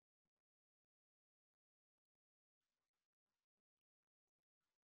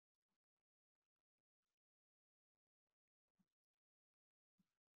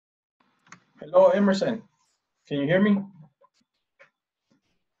 Hello, Emerson. Can you hear me?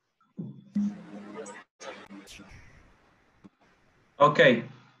 Ok.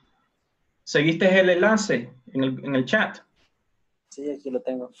 ¿Seguiste el enlace en el chat? Sí, aquí lo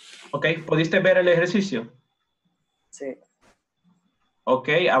tengo. Ok, ¿pudiste ver el ejercicio? Sí. Ok,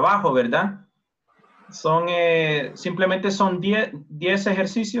 abajo, ¿verdad? Simplemente son 10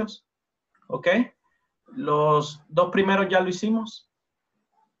 ejercicios. Ok. Los 2 primeros ya lo hicimos.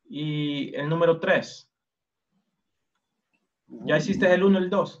 Y el número 3. ¿Ya hiciste el 1 y el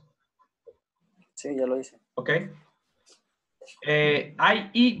 2? Sí, ya lo hice. Ok. I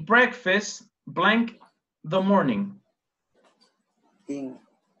eat breakfast blank the morning.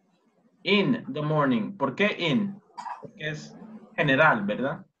 In the morning. ¿Por qué in? Porque es general,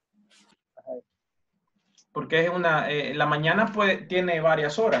 ¿verdad? Porque es una, la mañana tiene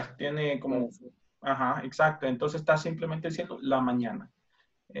varias horas, tiene como, ajá, exacto. Entonces está simplemente diciendo la mañana.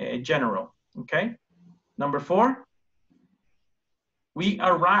 General, okay? Number 4, we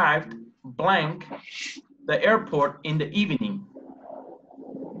arrived blank the airport in the evening.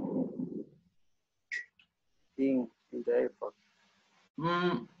 In the airport.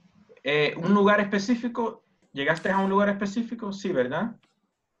 Un lugar específico, ¿llegaste a un lugar específico? Sí, ¿verdad?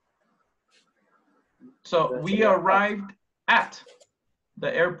 So, we arrived at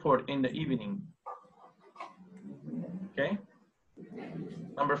the airport in the evening. Okay.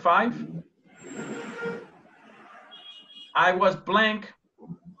 Number 5, I was blank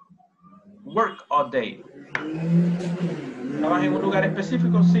work all day. ¿Estabas en un lugar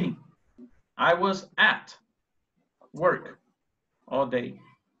específico? Sí. I was at work all day.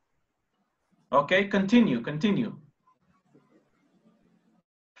 Okay, continue.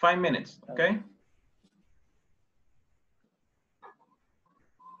 5 minutes, okay?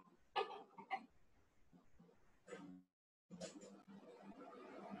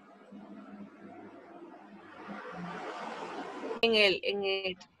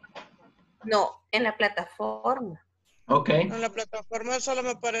 No, en la plataforma. Okay. En la plataforma solo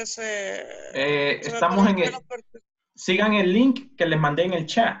me parece... Estamos en el... Sigan el link que les mandé en el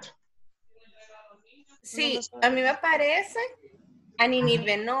chat. Sí, a mí me aparece, a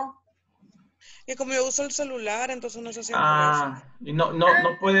Ninive no. Y como yo uso el celular, entonces no sé si es Y no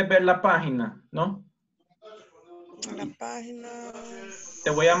puedes ver la página, ¿no? por eso. La página... Te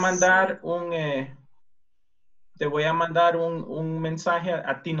voy a mandar un mensaje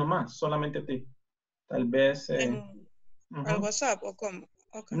a ti nomás, solamente a ti. Tal vez... ¿Al WhatsApp o cómo?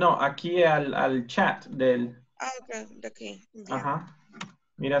 Okay. No, aquí al chat del... Ok, de aquí. Bien. Ajá.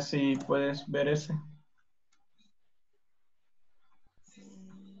 Mira si puedes ver ese.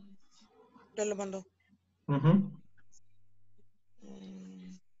 Ya lo mandó.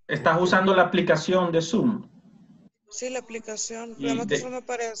 ¿Estás usando la aplicación de Zoom? Sí, la aplicación. Digamos que solo me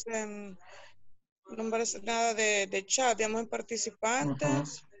aparece no me aparece nada de chat, digamos en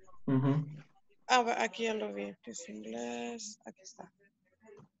participantes. Aquí ya lo vi. Es inglés. Aquí está.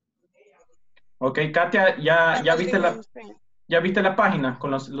 Ok, Katia, ¿ya viste la página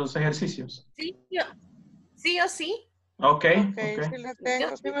con los ejercicios? Sí, sí. Ok. Sí la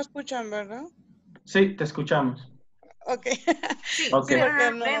tengo. Sí me escuchan, ¿verdad? Sí, te escuchamos. Ok. Sí, okay. pero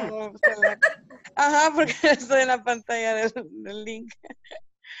no nos vemos. Ajá, porque estoy en la pantalla del link.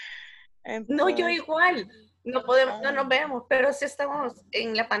 Entonces, no, yo igual. No nos vemos, pero sí estamos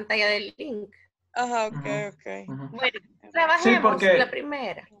en la pantalla del link. Ajá, ok. Bueno, trabajemos la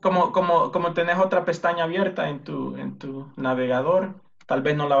primera. Como tenés otra pestaña abierta en tu navegador, tal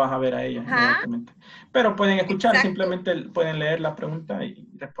vez no la vas a ver a ella inmediatamente. Pero pueden escuchar, simplemente pueden leer la pregunta y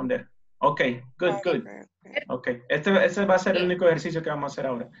responder. Ok, good. Ok, ese va a ser el único ejercicio que vamos a hacer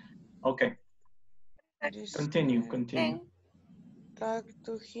ahora. Ok. Continue. Talk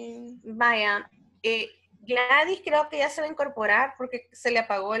to him. Vaya, Gladys creo que ya se va a incorporar porque se le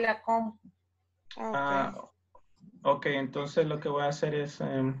apagó la compu. Ok, entonces lo que voy a hacer es,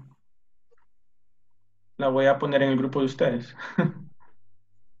 la voy a poner en el grupo de ustedes.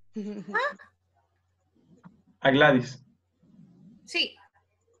 A Gladys. Sí.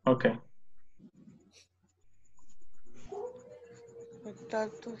 Ok.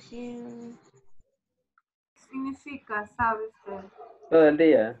 Talk to him. ¿Qué significa, sabe usted? Todo el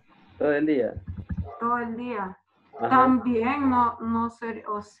día. Todo el día. Ajá. También no sé,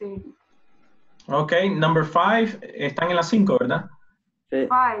 o sí. Ok, number 5, están en las 5, ¿verdad? Sí.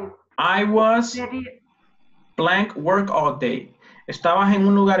 5. I was blank work all day. Estabas en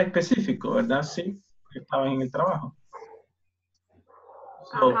un lugar específico, ¿verdad? Sí, estabas en el trabajo.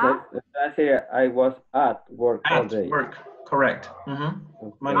 So, I was at work all day. At work, correct.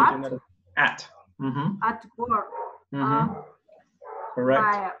 At. At work. Correct.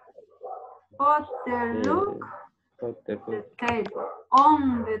 Put the look the table.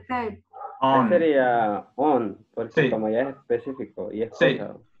 On the table. On. Sería on, porque como ya es específico y es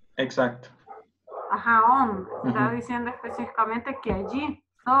cosa. Exacto. Ajá, on. Está diciendo específicamente que allí,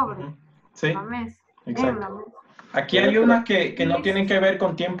 sobre la mesa. Exacto. En la mesa. Aquí hay unas que no tienen que ver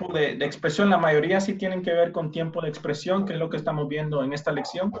con tiempo de expresión. La mayoría sí tienen que ver con tiempo de expresión, que es lo que estamos viendo en esta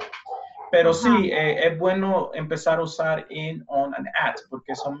lección. Pero sí, es bueno empezar a usar in, on, and at,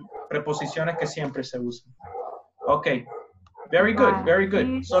 porque son preposiciones que siempre se usan. Ok. Very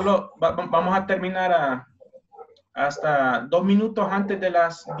good. Solo vamos a terminar hasta 2 minutos antes de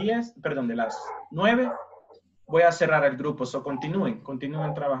las 10, perdón, de las 9. Voy a cerrar el grupo, so continúen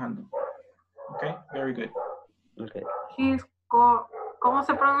trabajando. Ok, very good. Okay. ¿Cómo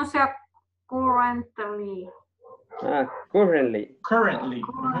se pronuncia currently. Currently. Currently.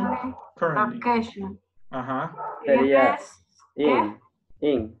 Currently. Vacation. Ajá. Sería ¿Qué?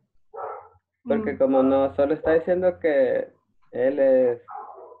 in. Porque como no solo está diciendo que él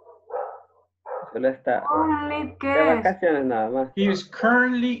solo está de vacaciones nada más. He is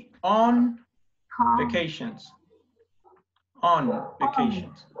currently on vacations. On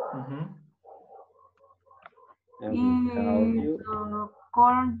vacations.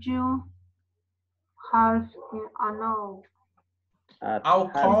 Call you half an hour. I'll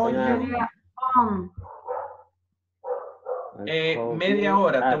call you. Media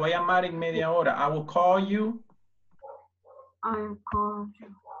hora. Te voy a llamar en media hora. I will call you. I'll call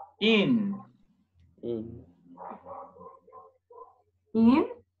you. In.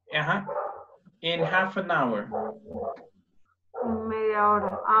 Ajá. In half an hour. En media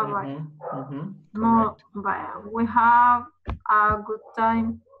hora. Vaya. No, vaya. We have a good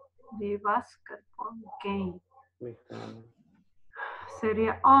time. The basketball game.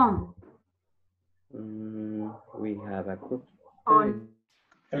 Sería on. We have a good time.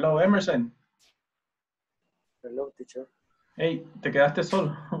 Hello, Emerson. Hello, teacher. Hey, ¿te quedaste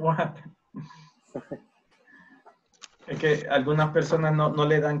solo? What happened? Es que algunas personas no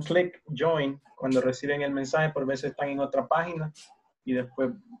le dan click, join, cuando reciben el mensaje, por veces están en otra página y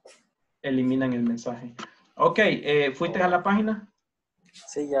después eliminan el mensaje. Ok, ¿fuiste a la página?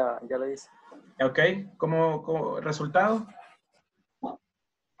 Sí, ya lo hice. Ok, ¿cómo resultado?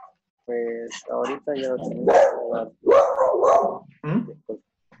 Pues ahorita ya lo tengo.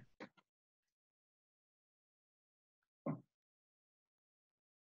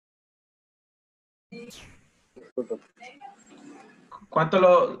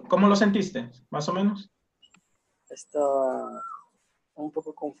 ¿Cómo lo sentiste? Más o menos. Estaba un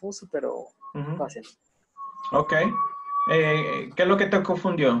poco confuso, pero fácil. Ok. ¿Qué es lo que te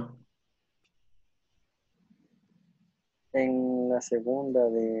confundió? En la segunda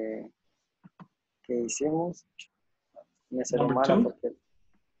que hicimos, me salió mala porque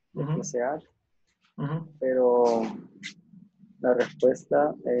le puse A, pero la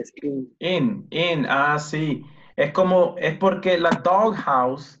respuesta es in. Sí. Es porque la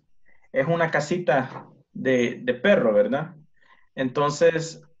doghouse es una casita de perro, ¿verdad?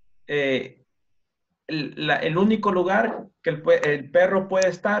 Entonces, el único lugar que el perro puede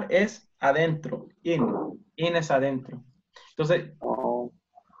estar es adentro. In es adentro. Entonces,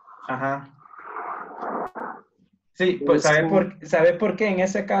 ajá. Sí, pues ¿sabe por qué? En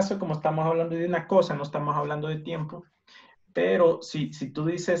ese caso, como estamos hablando de una cosa, no estamos hablando de tiempo. Pero si tú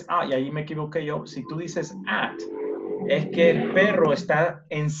dices, y ahí me equivoqué yo, si tú dices at, es que el perro está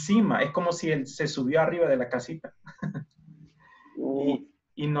encima, es como si él se subió arriba de la casita.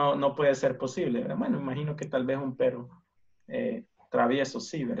 y no puede ser posible, ¿verdad? Bueno, imagino que tal vez un perro travieso,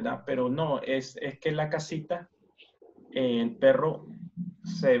 sí, ¿verdad? Pero no, es que la casita, el perro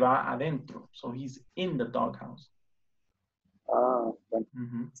se va adentro. So he's in the doghouse.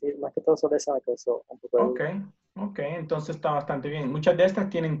 Bueno. Sí, más que todo sobre eso me causó un poco de duda. Ok, entonces está bastante bien. Muchas de estas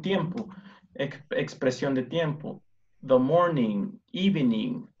tienen tiempo, expresión de tiempo. The morning,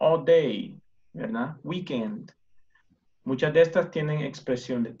 evening, all day, ¿verdad? Weekend. Muchas de estas tienen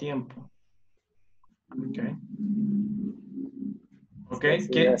expresión de tiempo. Ok.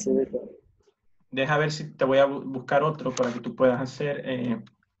 Deja ver si te voy a buscar otro para que tú puedas hacer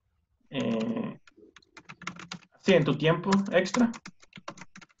así en tu tiempo extra.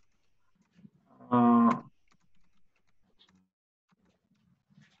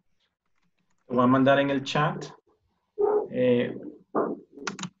 Te voy a mandar en el chat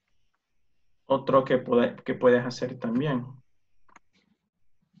otro que puedes hacer también.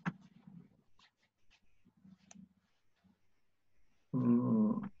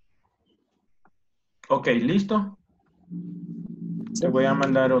 Ok, ¿listo? Te voy a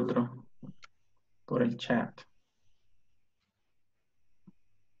mandar otro por el chat.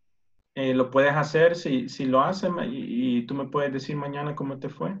 Lo puedes hacer si lo haces y tú me puedes decir mañana cómo te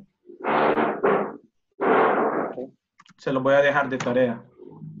fue. Se lo voy a dejar de tarea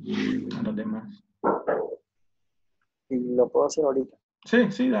a los demás. ¿Y lo puedo hacer ahorita?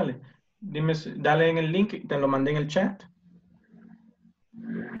 Sí, dale. Dime, dale en el link, te lo mandé en el chat.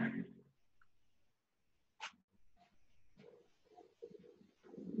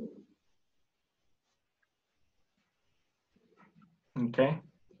 Ok.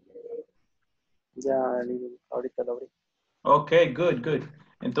 Ya, ahorita lo abrí. Ok, good.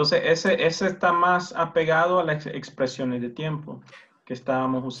 Entonces, ese está más apegado a las expresiones de tiempo que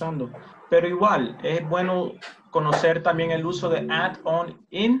estábamos usando. Pero igual, es bueno conocer también el uso de at, on,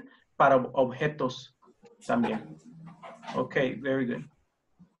 in para objetos también. Ok, very good.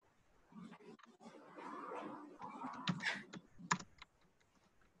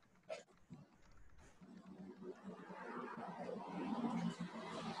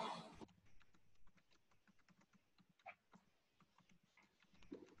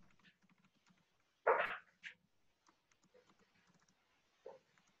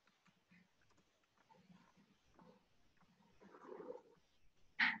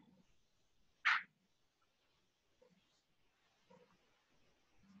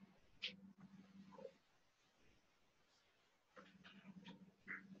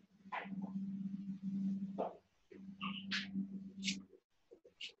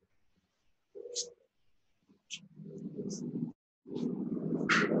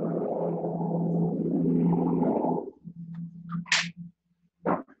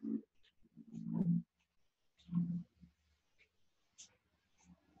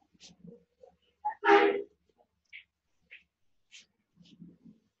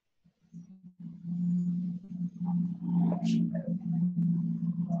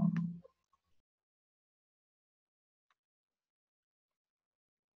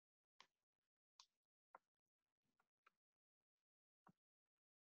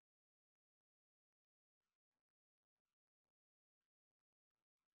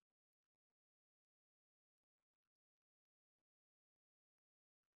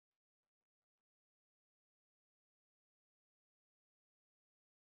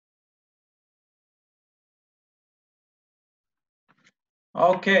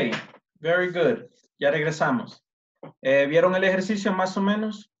 Ok, very good. Ya regresamos. ¿Vieron el ejercicio más o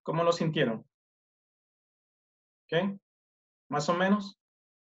menos? ¿Cómo lo sintieron? Ok, más o menos.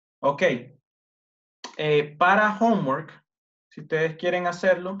 Ok. Para homework, si ustedes quieren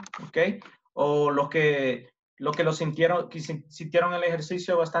hacerlo, ok, o los que lo sintieron, que sintieron el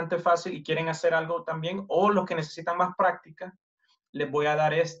ejercicio bastante fácil y quieren hacer algo también, o los que necesitan más práctica, les voy a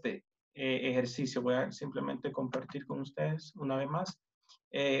dar este ejercicio. Voy a simplemente compartir con ustedes una vez más.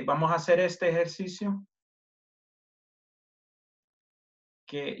 Vamos a hacer este ejercicio,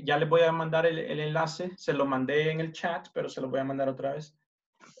 que ya les voy a mandar el enlace. Se lo mandé en el chat, pero se lo voy a mandar otra vez.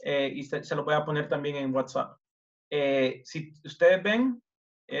 Y se lo voy a poner también en WhatsApp. Si ustedes ven,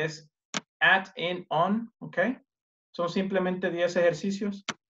 es add in on, ¿ok? Son simplemente 10 ejercicios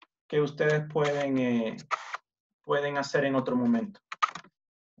que ustedes pueden hacer en otro momento.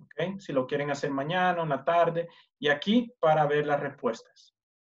 ¿Ok? Si lo quieren hacer mañana, en la tarde, y aquí para ver las respuestas.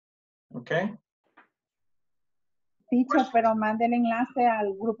 ¿Ok? Teacher, pero mande el enlace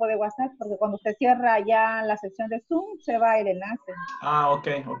al grupo de WhatsApp, porque cuando usted cierra ya la sesión de Zoom, se va el enlace. Ah, ok.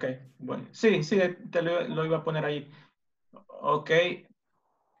 Bueno, sí, te lo iba a poner ahí. Ok.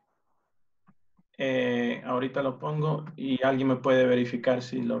 Ahorita lo pongo y alguien me puede verificar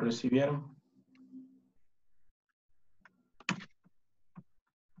si lo recibieron.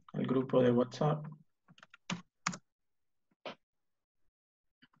 El grupo de WhatsApp.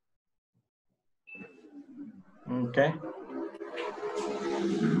 Ok.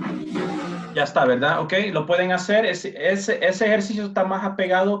 Ya está, ¿verdad? Ok, lo pueden hacer. Ese ejercicio está más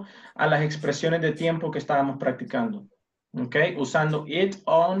apegado a las expresiones de tiempo que estábamos practicando. Ok, usando it,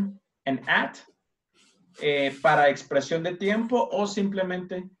 on, and at para expresión de tiempo, o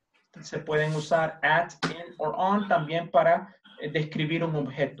simplemente se pueden usar at, in, or on también para describir un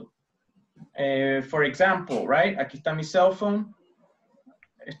objeto. For example, right? Aquí está mi cell phone.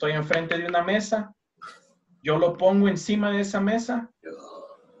 Estoy enfrente de una mesa. Yo lo pongo encima de esa mesa.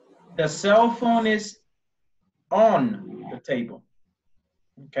 The cell phone is on the table.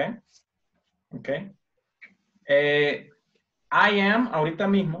 Okay. Okay. I am, ahorita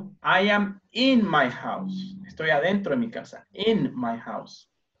mismo, I am in my house. Estoy adentro de mi casa. In my house.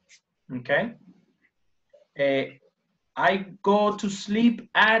 Okay. I go to sleep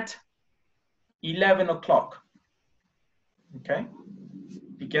at 11 o'clock. Okay.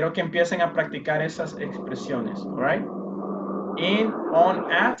 Y quiero que empiecen a practicar esas expresiones. All right. In,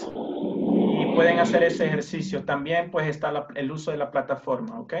 on, at. Y pueden hacer ese ejercicio. También pues está el uso de la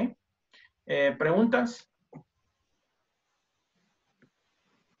plataforma. Ok. ¿Preguntas?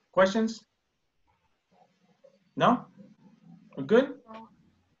 Questions? No? We're good?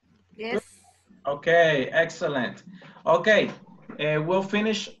 Yes. Good? Okay, excellent. Okay, we'll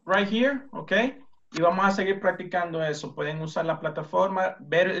finish right here, okay? Y vamos a seguir practicando eso. Pueden usar la plataforma,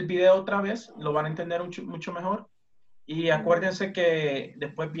 ver el video otra vez, lo van a entender mucho mejor. Y acuérdense que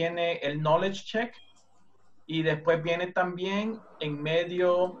después viene el knowledge check y después viene también en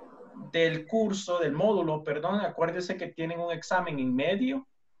medio del curso, del módulo, perdón, acuérdense que tienen un examen en medio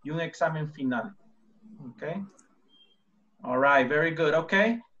y un examen final. Okay. All right, very good.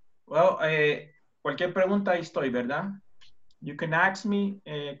 Okay. Well, cualquier pregunta ahí estoy, ¿verdad? You can ask me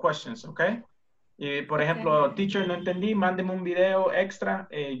questions, okay? Por ejemplo, teacher, no entendí, mándeme un video extra.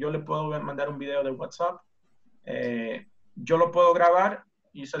 Yo le puedo mandar un video de WhatsApp. Yo lo puedo grabar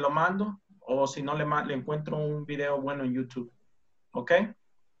y se lo mando. O si no, le encuentro un video bueno en YouTube. Okay?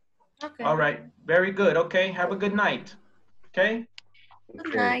 Okay. All right. Very good. Okay. Have a good night. Okay?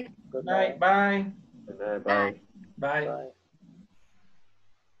 Good night. Good night. Bye. Good night. Bye. Bye.